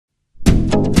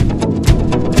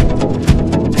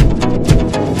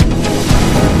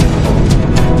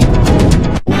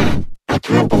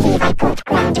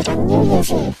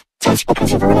just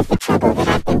because of all of the trouble that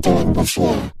I've been doing this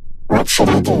year. What should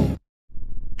I do?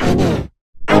 I know.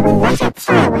 I will light up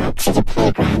fireworks at a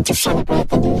playground to celebrate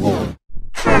the new year.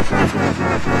 Ha ha ha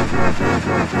ha ha ha ha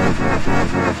ha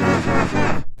ha ha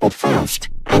ha. But first,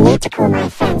 I need to call my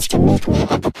friends to meet me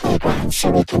at the playground so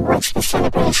we can watch the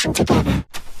celebration together.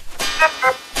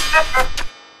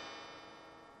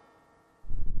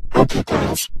 Okay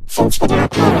guys, since that our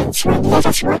parents won't let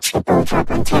us watch the ball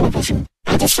drop on television,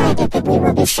 I decided that we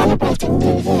will be celebrating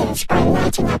New Year's by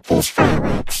lighting up these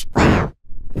fireworks. Wow,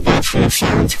 that sure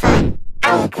sounds fun.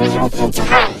 I agree with you to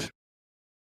hurry.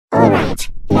 Alright,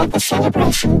 let the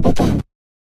celebration begin.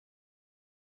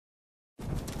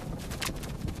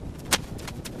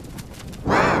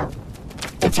 Wow,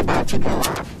 it's about to go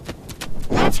off.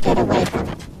 Let's get away from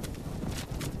it.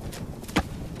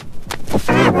 The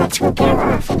fireworks will go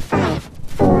off in 5,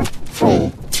 4,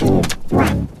 3, 2,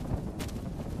 1.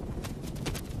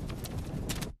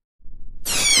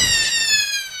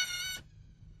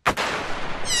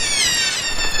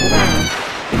 Wow,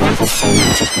 that is so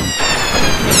magical.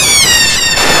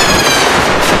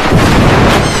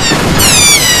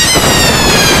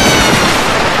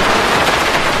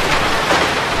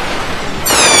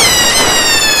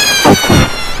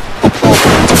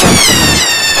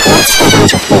 Let's get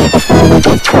out of here before we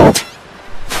get caught.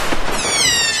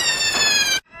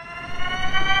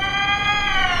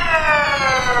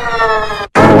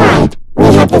 Alright, we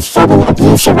have the 7 of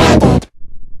you surrounded.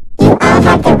 You all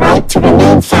have the right to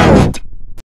remain silent.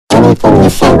 Anything you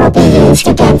say will be used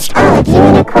against all of you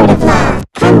in a court of law.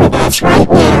 Come with us right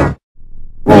now.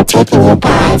 We're taking you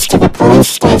guys to the police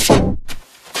station.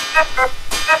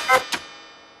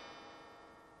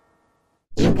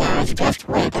 You guys just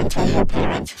wait until your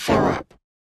parents show up.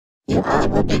 You all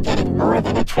will be getting more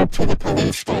than a trip to the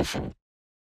police station.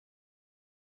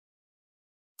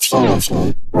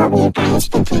 Seriously, what were you guys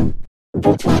thinking?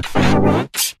 Bootleg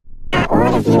fireworks? Are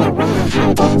all of you aware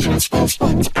how dangerous those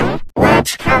things are?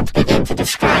 Words can't begin to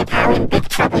describe how in big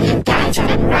trouble you guys are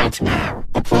in right now.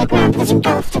 The playground was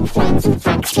engulfed in flames, and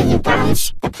thanks to you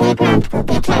guys, the playground will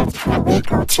be closed for a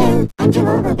week or 2, and you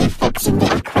all will be fixing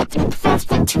the equipment first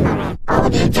thing tomorrow. All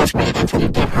of you just wait until you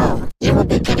get home. You will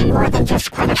be getting more than just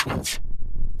punishments.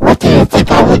 What do you think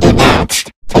I will do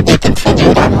next? To be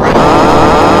continued on what?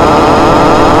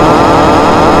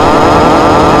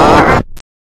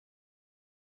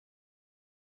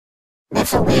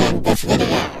 This'll be in this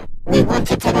video. We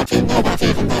wanted to let you know that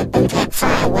even though bootleg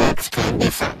fireworks can be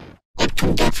fun, it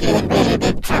can get you in really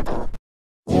big trouble.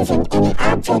 Using any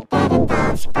object that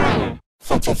involves fire,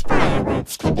 such as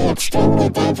fireworks, can be extremely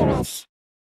dangerous.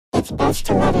 It's best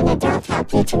to let an adult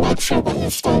help you to make sure that you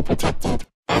stay protected.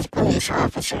 As police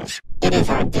officers, it is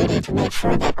our duty to make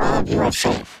sure that all of you are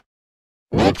safe.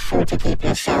 Make sure to keep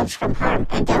yourselves from harm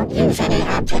and don't use any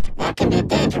object that can be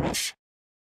dangerous.